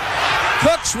right.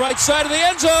 Cooks right side of the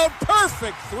end zone.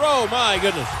 Perfect throw. My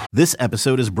goodness. This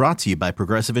episode is brought to you by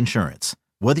Progressive Insurance.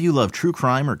 Whether you love true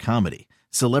crime or comedy,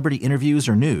 celebrity interviews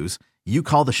or news, you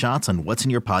call the shots on what's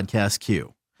in your podcast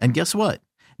queue. And guess what?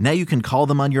 Now you can call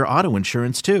them on your auto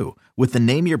insurance too with the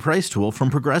Name Your Price tool from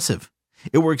Progressive.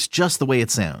 It works just the way it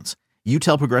sounds. You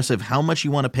tell Progressive how much you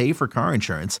want to pay for car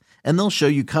insurance, and they'll show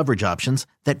you coverage options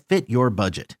that fit your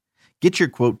budget. Get your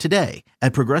quote today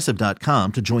at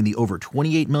Progressive.com to join the over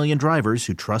 28 million drivers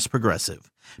who trust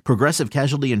Progressive. Progressive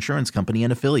Casualty Insurance Company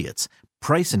and Affiliates.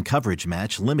 Price and coverage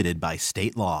match limited by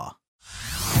state law.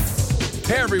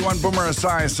 Hey everyone, Boomer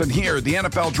Esiason here. The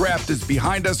NFL Draft is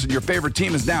behind us and your favorite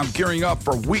team is now gearing up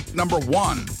for week number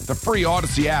 1. The free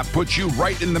Odyssey app puts you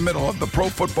right in the middle of the pro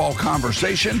football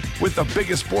conversation with the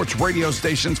biggest sports radio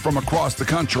stations from across the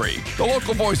country. The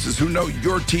local voices who know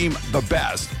your team the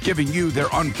best, giving you their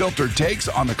unfiltered takes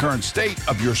on the current state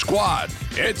of your squad.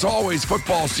 It's always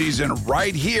football season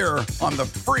right here on the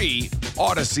free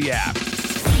Odyssey app.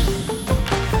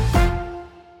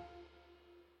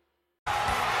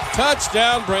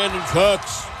 Touchdown, Brandon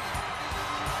Cooks.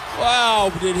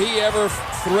 Wow, did he ever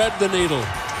thread the needle.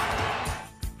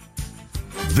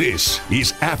 This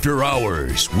is After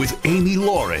Hours with Amy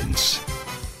Lawrence.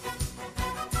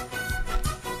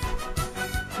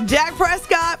 Dak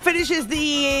Prescott finishes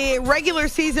the regular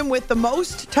season with the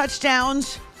most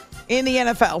touchdowns in the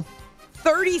NFL.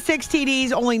 36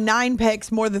 TDs, only 9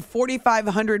 picks, more than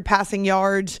 4,500 passing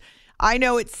yards. I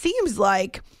know it seems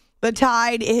like the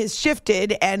tide has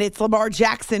shifted, and it's Lamar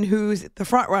Jackson who's the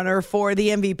front runner for the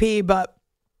MVP,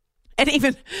 and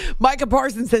even Micah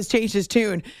Parsons has changed his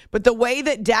tune. But the way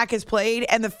that Dak has played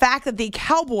and the fact that the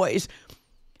Cowboys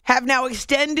have now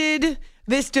extended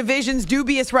this division's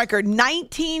dubious record,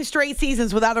 19 straight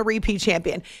seasons without a repeat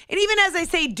champion. And even as I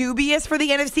say dubious for the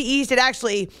NFC East, it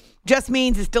actually just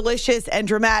means it's delicious and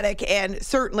dramatic and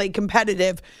certainly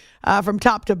competitive from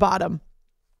top to bottom.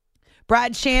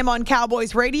 Brad Sham on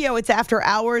Cowboys Radio. It's After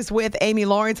Hours with Amy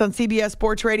Lawrence on CBS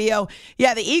Sports Radio.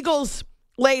 Yeah, the Eagles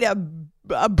laid a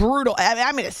brutal,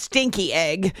 a stinky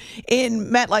egg in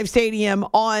MetLife Stadium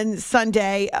on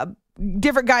Sunday.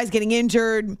 Different guys getting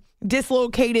injured,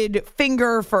 dislocated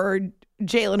finger for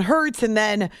Jalen Hurts and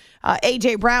then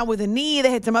A.J. Brown with a knee.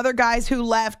 They had some other guys who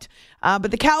left.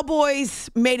 But the Cowboys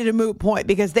made it a moot point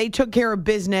because they took care of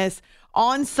business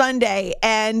on Sunday.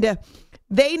 And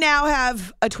they now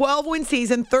have a 12-win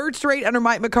season, third straight under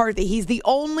Mike McCarthy. He's the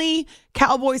only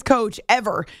Cowboys coach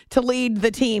ever to lead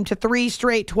the team to 3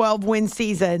 straight 12-win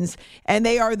seasons. And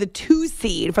they are the 2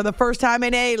 seed for the first time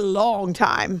in a long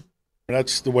time.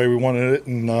 That's the way we wanted it.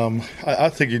 And I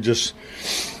think you just,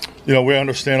 we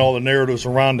understand all the narratives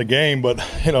around the game, but,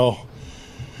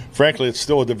 frankly, it's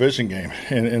still a division game.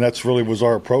 And that's really was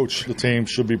our approach. The team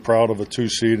should be proud of a 2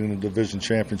 seed in the division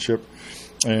championship.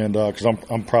 And because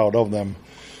I'm proud of them.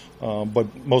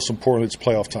 But most importantly, it's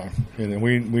playoff time. And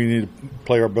we need to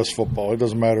play our best football. It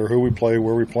doesn't matter who we play,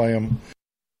 where we play them.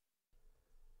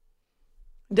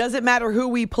 Doesn't matter who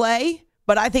we play,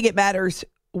 but I think it matters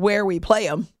where we play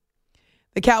them.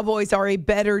 The Cowboys are a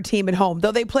better team at home.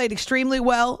 Though they played extremely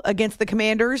well against the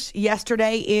Commanders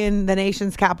yesterday in the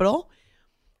nation's capital,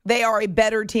 they are a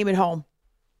better team at home.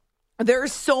 There are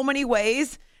so many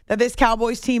ways that this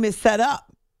Cowboys team is set up.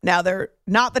 Now, they're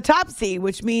not the top seed,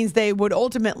 which means they would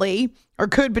ultimately or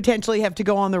could potentially have to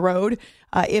go on the road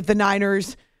if the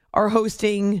Niners are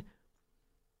hosting,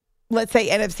 let's say,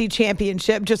 NFC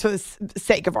Championship, just for the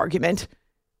sake of argument.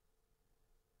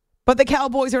 But the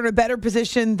Cowboys are in a better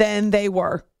position than they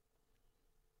were.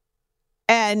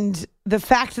 And the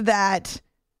fact that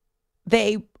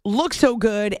they look so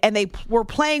good and they were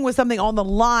playing with something on the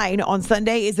line on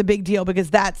Sunday is a big deal because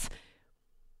that's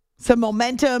some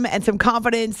momentum and some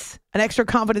confidence, an extra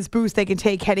confidence boost they can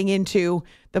take heading into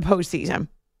the postseason.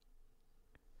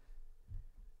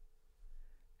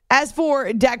 As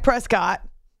for Dak Prescott,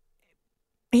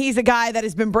 he's a guy that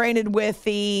has been branded with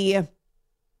the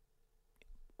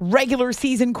regular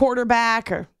season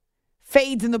quarterback or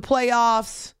fades in the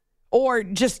playoffs or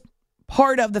just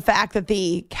part of the fact that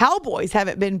the Cowboys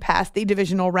haven't been past the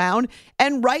divisional round.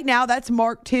 And right now that's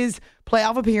marked his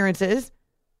playoff appearances.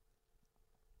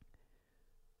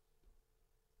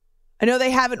 I know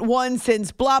they haven't won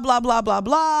since blah, blah, blah, blah,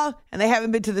 blah, and they haven't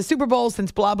been to the Super Bowl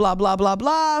since blah, blah, blah, blah,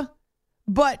 blah,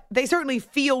 but they certainly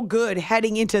feel good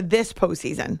heading into this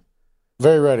postseason.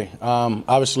 Very ready.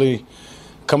 Obviously,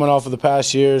 coming off of the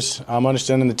past years,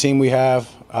 understanding the team we have,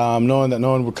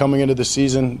 knowing we're coming into the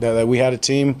season, that we had a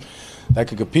team that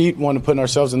could compete, wanted to put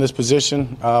ourselves in this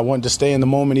position, wanted to stay in the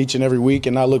moment each and every week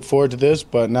and not look forward to this,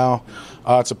 but now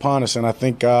it's upon us, and I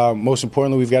think most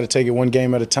importantly, we've got to take it one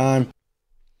game at a time.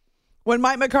 When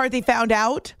Mike McCarthy found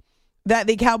out that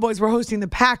the Cowboys were hosting the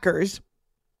Packers,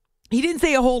 he didn't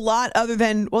say a whole lot other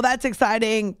than, well, that's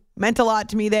exciting, meant a lot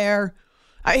to me there.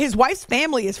 His wife's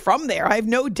family is from there. I have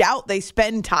no doubt they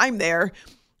spend time there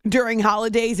during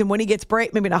holidays and when he gets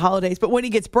breaks, maybe not holidays, but when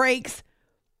he gets breaks.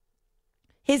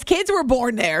 His kids were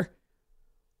born there,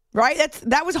 right?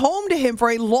 That was home to him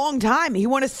for a long time. He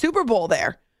won a Super Bowl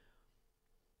there.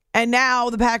 And now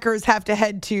the Packers have to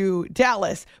head to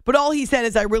Dallas. But all he said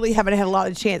is, I really haven't had a lot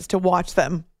of chance to watch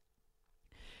them.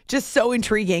 Just so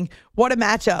intriguing. What a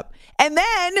matchup. And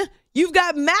then you've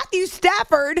got Matthew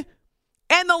Stafford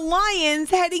and the Lions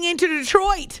heading into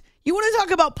Detroit. You want to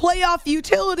talk about playoff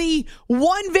utility?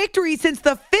 1 victory since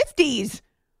the 50s.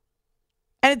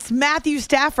 And it's Matthew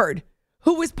Stafford,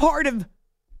 who was part of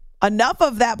enough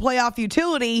of that playoff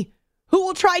utility, who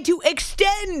will try to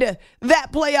extend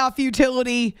that playoff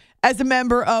utility as a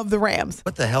member of the Rams.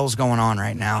 What the hell's going on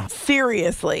right now?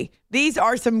 Seriously. These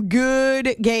are some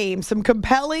good games, some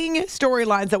compelling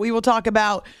storylines that we will talk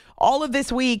about all of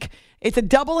this week. It's a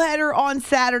doubleheader on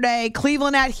Saturday,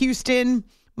 Cleveland at Houston,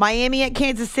 Miami at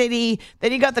Kansas City.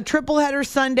 Then you got the tripleheader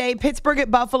Sunday, Pittsburgh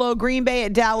at Buffalo, Green Bay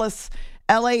at Dallas,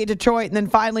 LA at Detroit, and then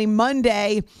finally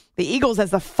Monday, the Eagles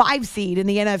as the 5 seed in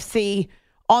the NFC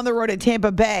on the road at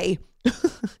Tampa Bay.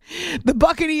 The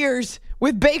Buccaneers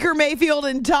with Baker Mayfield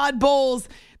and Todd Bowles,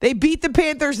 they beat the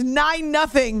Panthers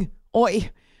 9-0. Oi,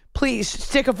 please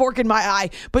stick a fork in my eye.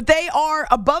 But they are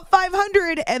above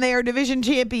 500 and they are division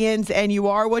champions, and you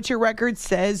are what your record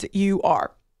says you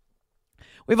are.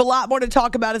 We have a lot more to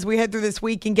talk about as we head through this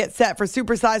week and get set for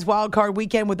Supersize Wildcard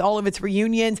Weekend with all of its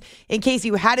reunions. In case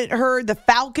you hadn't heard, the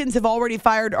Falcons have already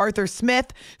fired Arthur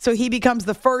Smith, so he becomes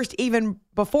the first even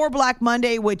before Black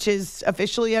Monday, which is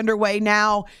officially underway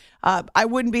now. I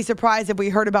wouldn't be surprised if we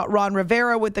heard about Ron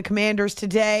Rivera with the Commanders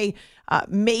today.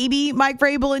 Maybe Mike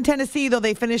Vrabel in Tennessee, though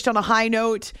they finished on a high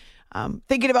note.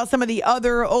 Thinking about some of the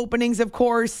other openings, of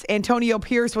course, Antonio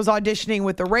Pierce was auditioning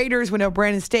with the Raiders. We know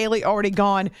Brandon Staley already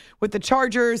gone with the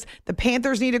Chargers. The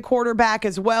Panthers need a quarterback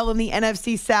as well in the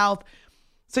NFC South.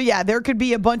 So, yeah, there could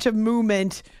be a bunch of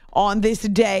movement on this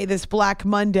day, this Black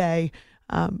Monday.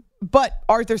 But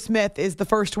Arthur Smith is the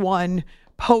first one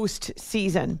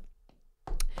postseason.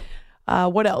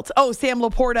 What else? Oh, Sam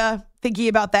Laporta, thinking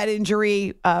about that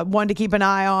injury, one to keep an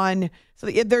eye on. So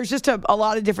there's just a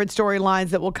lot of different storylines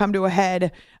that will come to a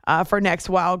head for next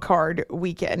wild card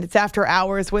weekend. It's After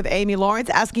Hours with Amy Lawrence,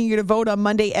 asking you to vote on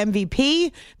Monday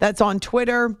MVP. That's on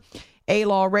Twitter,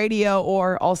 A-Law Radio,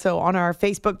 or also on our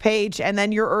Facebook page. And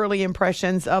then your early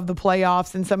impressions of the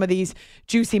playoffs and some of these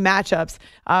juicy matchups.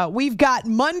 We've got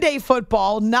Monday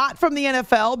football, not from the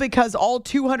NFL, because all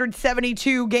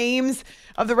 272 games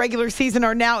of the regular season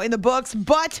are now in the books.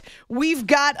 But we've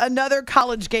got another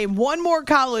college game, one more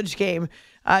college game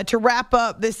to wrap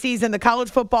up this season. The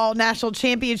College Football National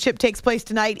Championship takes place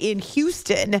tonight in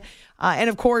Houston. And,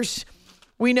 of course,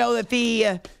 we know that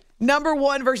the number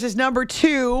 1 versus number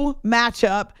 2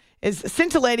 matchup is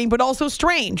scintillating, but also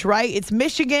strange, right? It's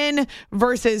Michigan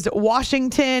versus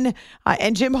Washington,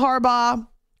 and Jim Harbaugh,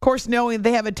 of course, knowing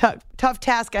they have a tough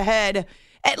task ahead,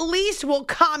 at least will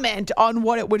comment on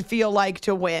what it would feel like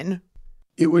to win.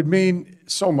 It would mean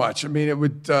so much. I mean, it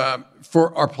would,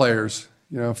 for our players,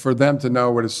 for them to know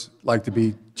what it's like to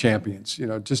be champions,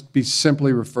 just be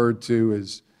simply referred to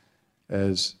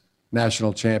as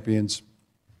national champions.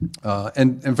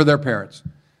 And for their parents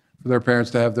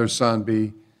to have their son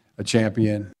be a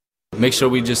champion. Make sure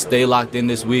we just stay locked in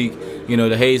this week.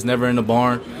 The hay's never in the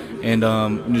barn. And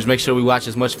just make sure we watch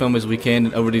as much film as we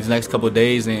can over these next couple of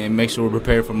days and make sure we're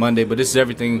prepared for Monday. But this is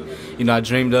everything, I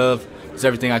dreamed of. It's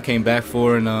everything I came back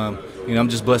for. And, I'm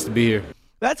just blessed to be here.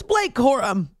 That's Blake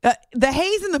Corum. The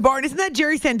hay's in the barn. Isn't that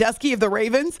Jerry Sandusky of the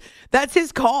Ravens? That's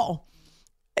his call.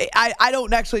 I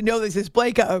don't actually know this. Is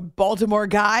Blake a Baltimore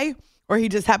guy? Or he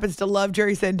just happens to love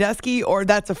Jerry Sandusky, or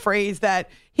that's a phrase that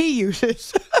he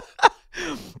uses.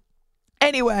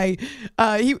 Anyway,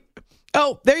 there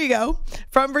you go,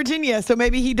 from Virginia. So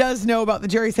maybe he does know about the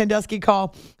Jerry Sandusky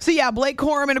call. So yeah, Blake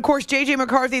Corum and, of course, J.J.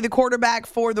 McCarthy, the quarterback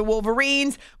for the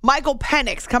Wolverines. Michael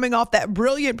Penix coming off that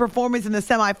brilliant performance in the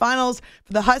semifinals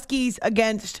for the Huskies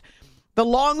against the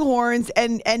Longhorns.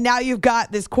 And now you've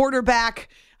got this quarterback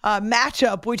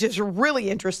matchup, which is really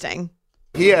interesting.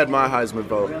 He had my Heisman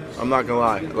vote. I'm not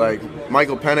going to lie. Like,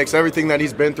 Michael Penix, everything that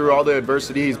he's been through, all the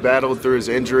adversity he's battled through his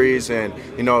injuries and,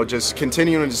 just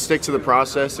continuing to stick to the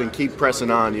process and keep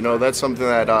pressing on. That's something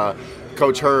that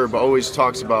Coach Herb always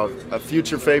talks about. A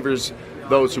future favors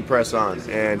those who press on.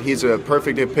 And he's a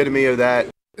perfect epitome of that.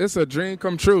 It's a dream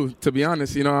come true, to be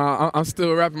honest. I'm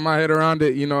still wrapping my head around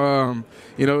it.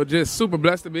 Just super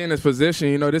blessed to be in this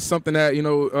position. This is something that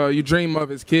you dream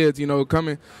of as kids.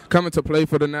 Coming to play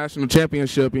for the national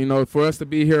championship. For us to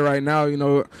be here right now.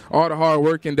 All the hard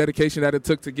work and dedication that it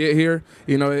took to get here.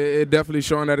 It definitely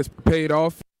showing that it's paid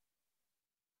off.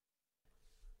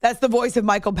 That's the voice of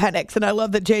Michael Penix, and I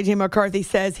love that J.J. McCarthy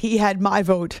says he had my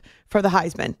vote for the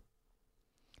Heisman.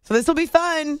 So this will be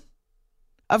fun.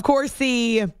 Of course,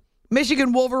 the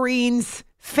Michigan Wolverines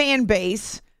fan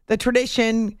base, the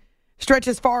tradition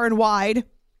stretches far and wide. I'm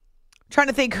trying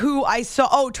to think who I saw.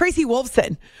 Oh, Tracy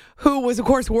Wolfson, who was, of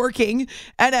course, working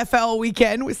NFL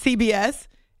weekend with CBS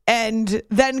and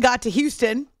then got to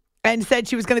Houston and said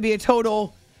she was going to be a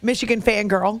total Michigan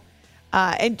fangirl.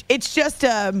 And it's just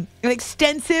an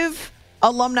extensive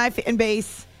alumni fan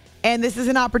base, and this is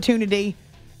an opportunity.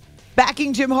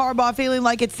 Backing Jim Harbaugh, feeling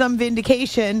like it's some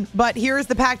vindication. But here's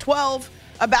the Pac-12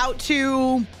 about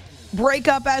to break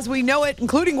up as we know it,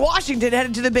 including Washington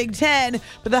headed to the Big Ten.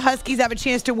 But the Huskies have a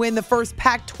chance to win the first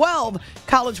Pac-12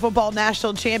 College Football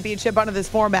National Championship under this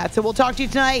format. So we'll talk to you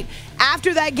tonight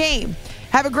after that game.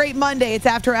 Have a great Monday. It's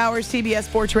After Hours CBS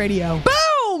Sports Radio.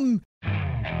 Boom!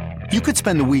 You could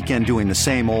spend the weekend doing the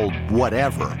same old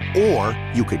whatever, or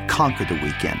you could conquer the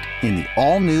weekend in the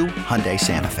all-new Hyundai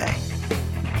Santa Fe.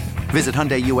 Visit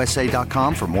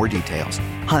HyundaiUSA.com for more details.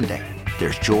 Hyundai,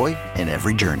 there's joy in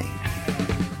every journey.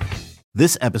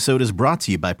 This episode is brought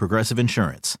to you by Progressive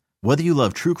Insurance. Whether you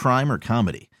love true crime or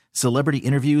comedy, celebrity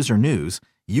interviews or news,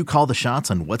 you call the shots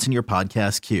on what's in your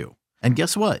podcast queue. And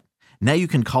guess what? Now you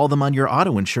can call them on your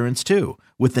auto insurance too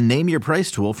with the Name Your Price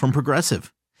tool from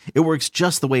Progressive. It works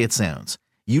just the way it sounds.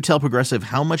 You tell Progressive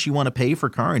how much you want to pay for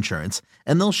car insurance,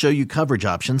 and they'll show you coverage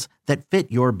options that fit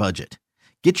your budget.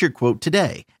 Get your quote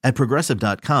today at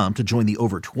Progressive.com to join the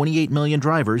over 28 million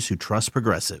drivers who trust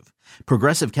Progressive.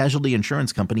 Progressive Casualty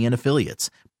Insurance Company and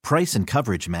Affiliates. Price and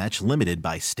coverage match limited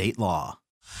by state law.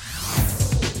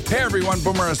 Hey everyone,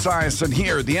 Boomer Esiason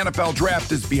here. The NFL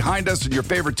Draft is behind us and your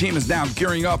favorite team is now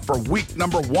gearing up for week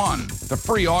number 1. The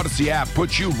free Odyssey app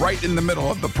puts you right in the middle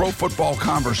of the pro football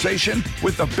conversation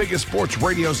with the biggest sports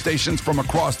radio stations from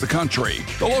across the country.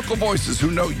 The local voices who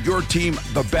know your team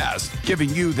the best, giving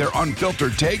you their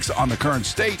unfiltered takes on the current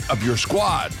state of your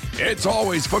squad. It's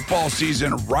always football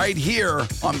season right here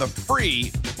on the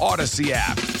free Odyssey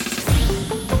app.